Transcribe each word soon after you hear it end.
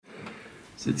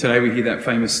So today we hear that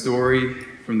famous story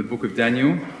from the book of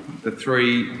Daniel, the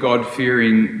three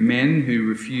God-fearing men who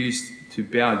refused to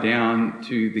bow down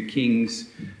to the king's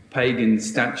pagan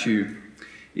statue.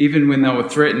 Even when they were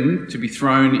threatened to be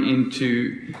thrown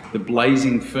into the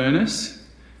blazing furnace,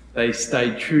 they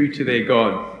stayed true to their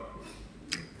God.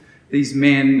 These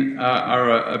men are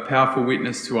a powerful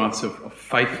witness to us of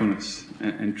faithfulness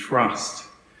and trust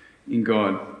in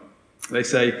God. They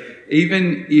say,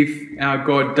 even if our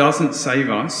God doesn't save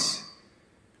us,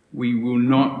 we will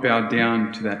not bow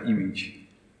down to that image.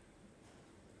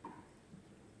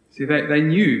 See, they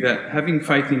knew that having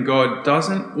faith in God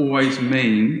doesn't always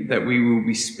mean that we will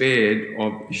be spared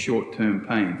of short-term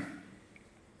pain.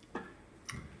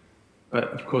 But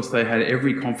of course, they had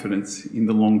every confidence in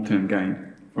the long-term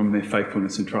gain from their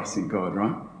faithfulness and trust in God,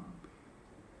 right?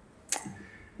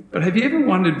 But have you ever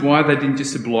wondered why they didn't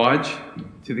just oblige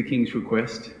to the king's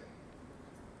request?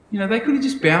 You know, they could have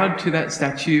just bowed to that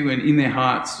statue and in their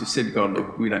hearts just said, God,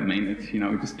 look, we don't mean it. You know,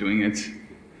 we're just doing it.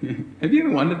 Have you ever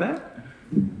wondered that?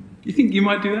 You think you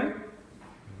might do that?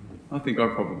 I think I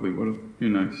probably would have. Who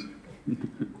knows?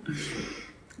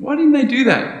 Why didn't they do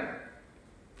that?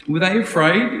 Were they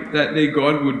afraid that their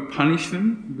God would punish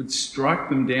them, would strike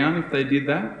them down if they did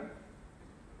that?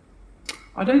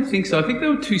 I don't think so. I think they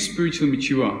were too spiritually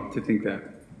mature to think that.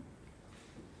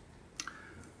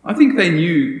 I think they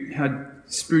knew how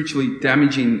spiritually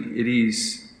damaging it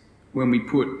is when we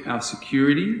put our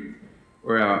security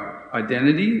or our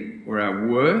identity or our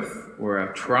worth or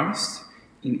our trust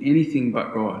in anything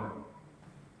but God.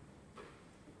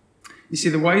 You see,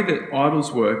 the way that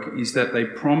idols work is that they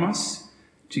promise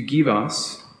to give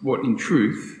us what in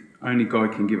truth only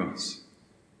God can give us.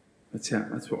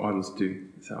 That's what idols do.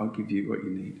 They say, I'll give you what you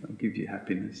need. I'll give you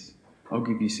happiness. I'll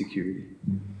give you security.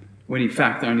 When in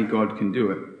fact, only God can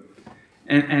do it.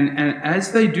 And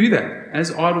as they do that,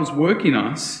 as idols work in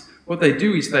us, what they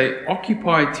do is they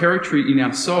occupy territory in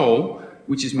our soul,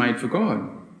 which is made for God.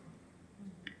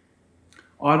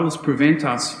 Idols prevent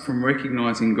us from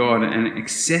recognizing God and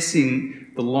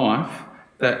accessing the life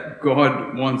that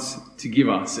God wants to give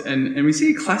us. And we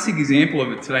see a classic example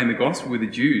of it today in the gospel with the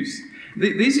Jews.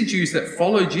 These are Jews that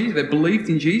follow Jesus, that believed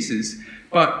in Jesus,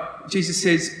 but Jesus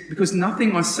says, because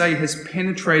nothing I say has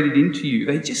penetrated into you,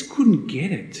 they just couldn't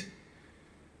get it.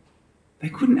 They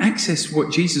couldn't access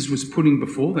what Jesus was putting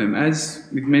before them, as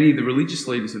with many of the religious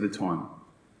leaders of the time.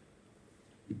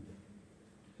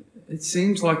 It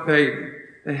seems like they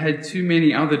had too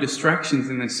many other distractions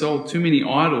in their soul, too many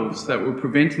idols that were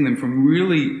preventing them from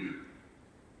really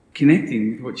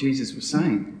connecting with what Jesus was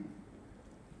saying.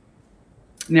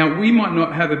 Now, we might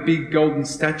not have a big golden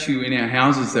statue in our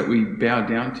houses that we bow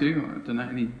down to. I don't know,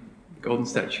 any golden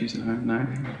statues at home? No?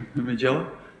 Magella?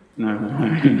 No.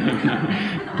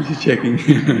 Just checking.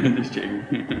 Just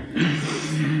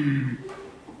checking.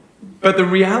 But the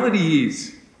reality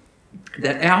is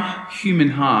that our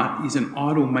human heart is an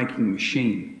idol-making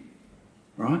machine,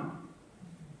 right?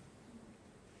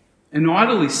 An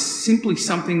idol is simply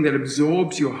something that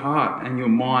absorbs your heart and your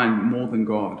mind more than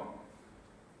God.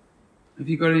 Have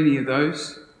you got any of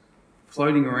those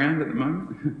floating around at the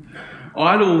moment?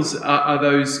 Idols are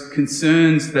those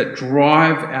concerns that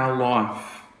drive our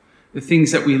life. The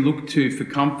things that we look to for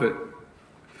comfort,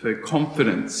 for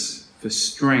confidence, for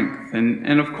strength.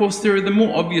 And of course, there are the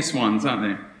more obvious ones, aren't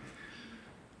there?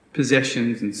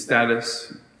 Possessions and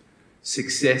status,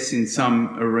 success in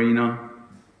some arena,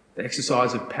 the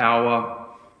exercise of power,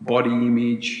 body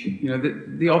image, you know,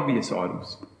 the obvious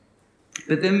idols.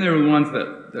 But then there are the ones that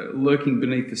are lurking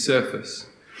beneath the surface.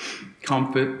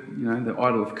 Comfort, you know, the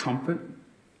idol of comfort,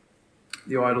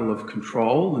 the idol of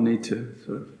control, the need to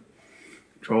sort of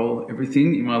control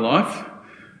everything in my life,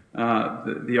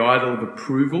 the idol of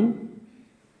approval,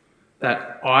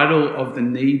 that idol of the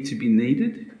need to be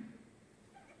needed.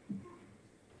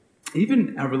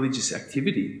 Even our religious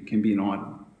activity can be an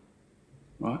idol,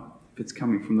 right? If it's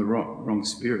coming from the wrong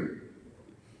spirit.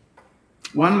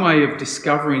 One way of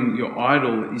discovering your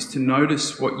idol is to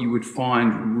notice what you would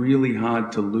find really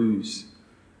hard to lose.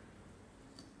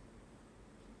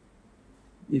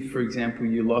 If, for example,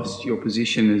 you lost your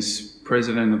position as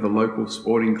president of the local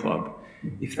sporting club,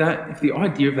 if the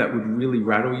idea of that would really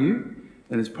rattle you,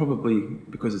 then it's probably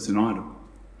because it's an idol,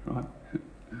 right?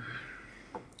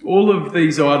 All of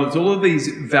these idols, all of these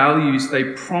values, they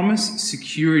promise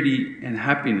security and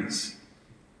happiness.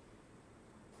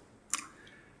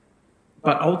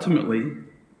 But ultimately,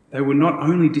 they will not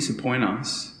only disappoint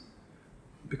us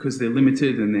because they're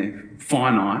limited and they're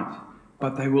finite,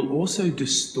 but they will also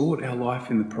distort our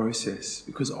life in the process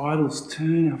because idols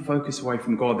turn our focus away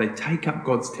from God. They take up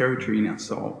God's territory in our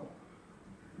soul.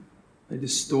 They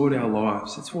distort our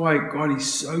lives. That's why God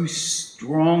is so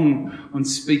strong on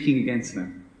speaking against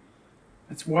them.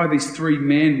 That's why these three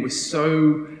men were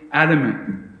so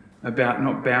adamant about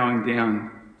not bowing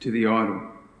down to the idol.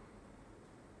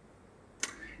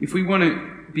 If we want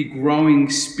to be growing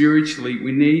spiritually,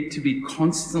 we need to be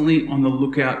constantly on the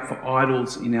lookout for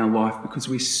idols in our life, because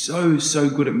we're so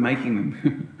good at making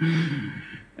them.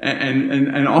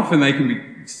 and often they can be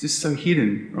just so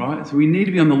hidden, right? So we need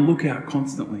to be on the lookout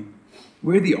constantly.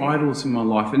 Where are the idols in my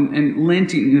life? And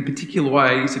Lent in a particular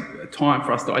way is a time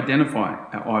for us to identify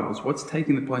our idols. What's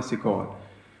taking the place of God?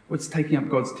 What's taking up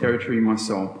God's territory in my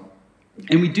soul?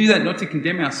 And we do that not to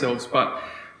condemn ourselves, but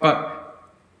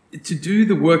to do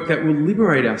the work that will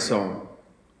liberate our soul,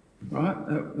 right?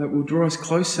 That will draw us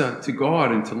closer to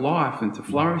God and to life and to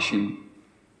flourishing.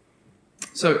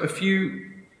 So a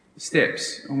few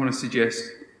steps I want to suggest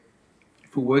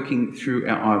for working through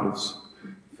our idols,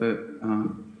 for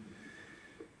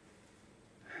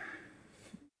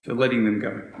letting them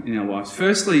go in our lives.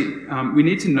 Firstly, we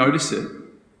need to notice it.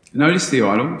 Notice the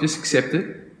idol, just accept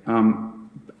it,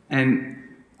 and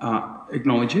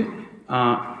acknowledge it,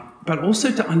 but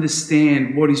also to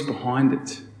understand what is behind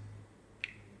it.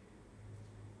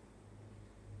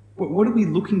 What are we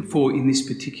looking for in this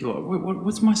particular?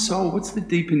 What's my soul? What's the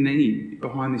deeper need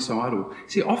behind this idol?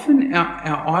 See, often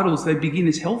our idols, they begin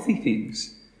as healthy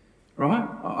things, right?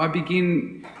 I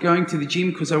begin going to the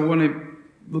gym because I want to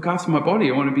look after my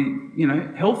body. I want to be,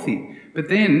 healthy. But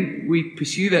then we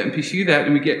pursue that,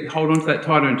 and we hold on to that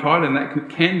tighter and tighter, and that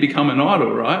can become an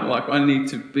idol, right? Like, I need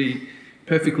to be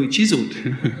perfectly chiseled,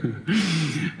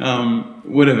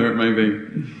 whatever it may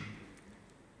be.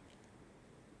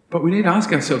 But we need to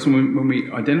ask ourselves when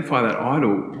we identify that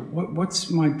idol, what's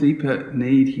my deeper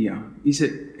need here? Is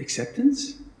it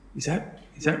acceptance? Is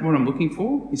that what I'm looking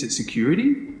for? Is it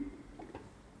security?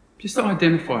 Just to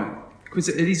identify it, because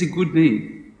it is a good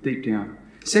need deep down.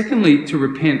 Secondly, to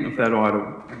repent of that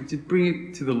idol, to bring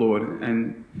it to the Lord,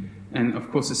 and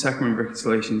of course the sacrament of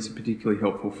reconciliation is particularly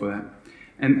helpful for that.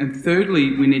 And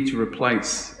thirdly, we need to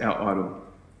replace our idol.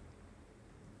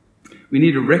 We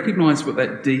need to recognise what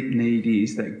that deep need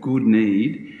is, that good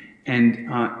need, and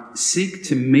seek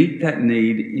to meet that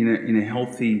need in a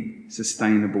healthy,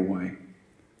 sustainable way.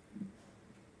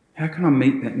 How can I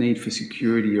meet that need for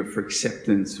security or for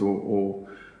acceptance or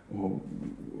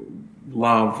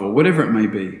love or whatever it may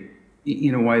be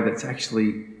in a way that's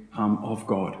actually of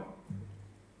God?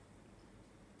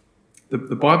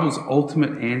 The Bible's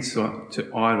ultimate answer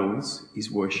to idols is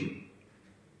worship.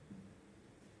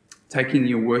 Taking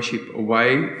your worship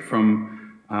away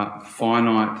from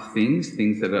finite things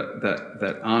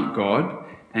that aren't God,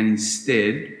 and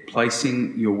instead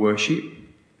placing your worship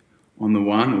on the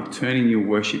one, or turning your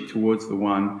worship towards the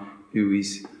one who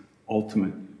is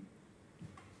ultimate.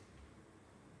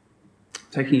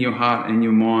 Taking your heart and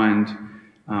your mind,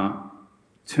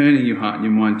 turning your heart and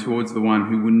your mind towards the one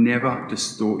who will never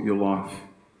distort your life,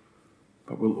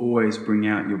 but will always bring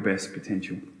out your best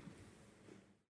potential.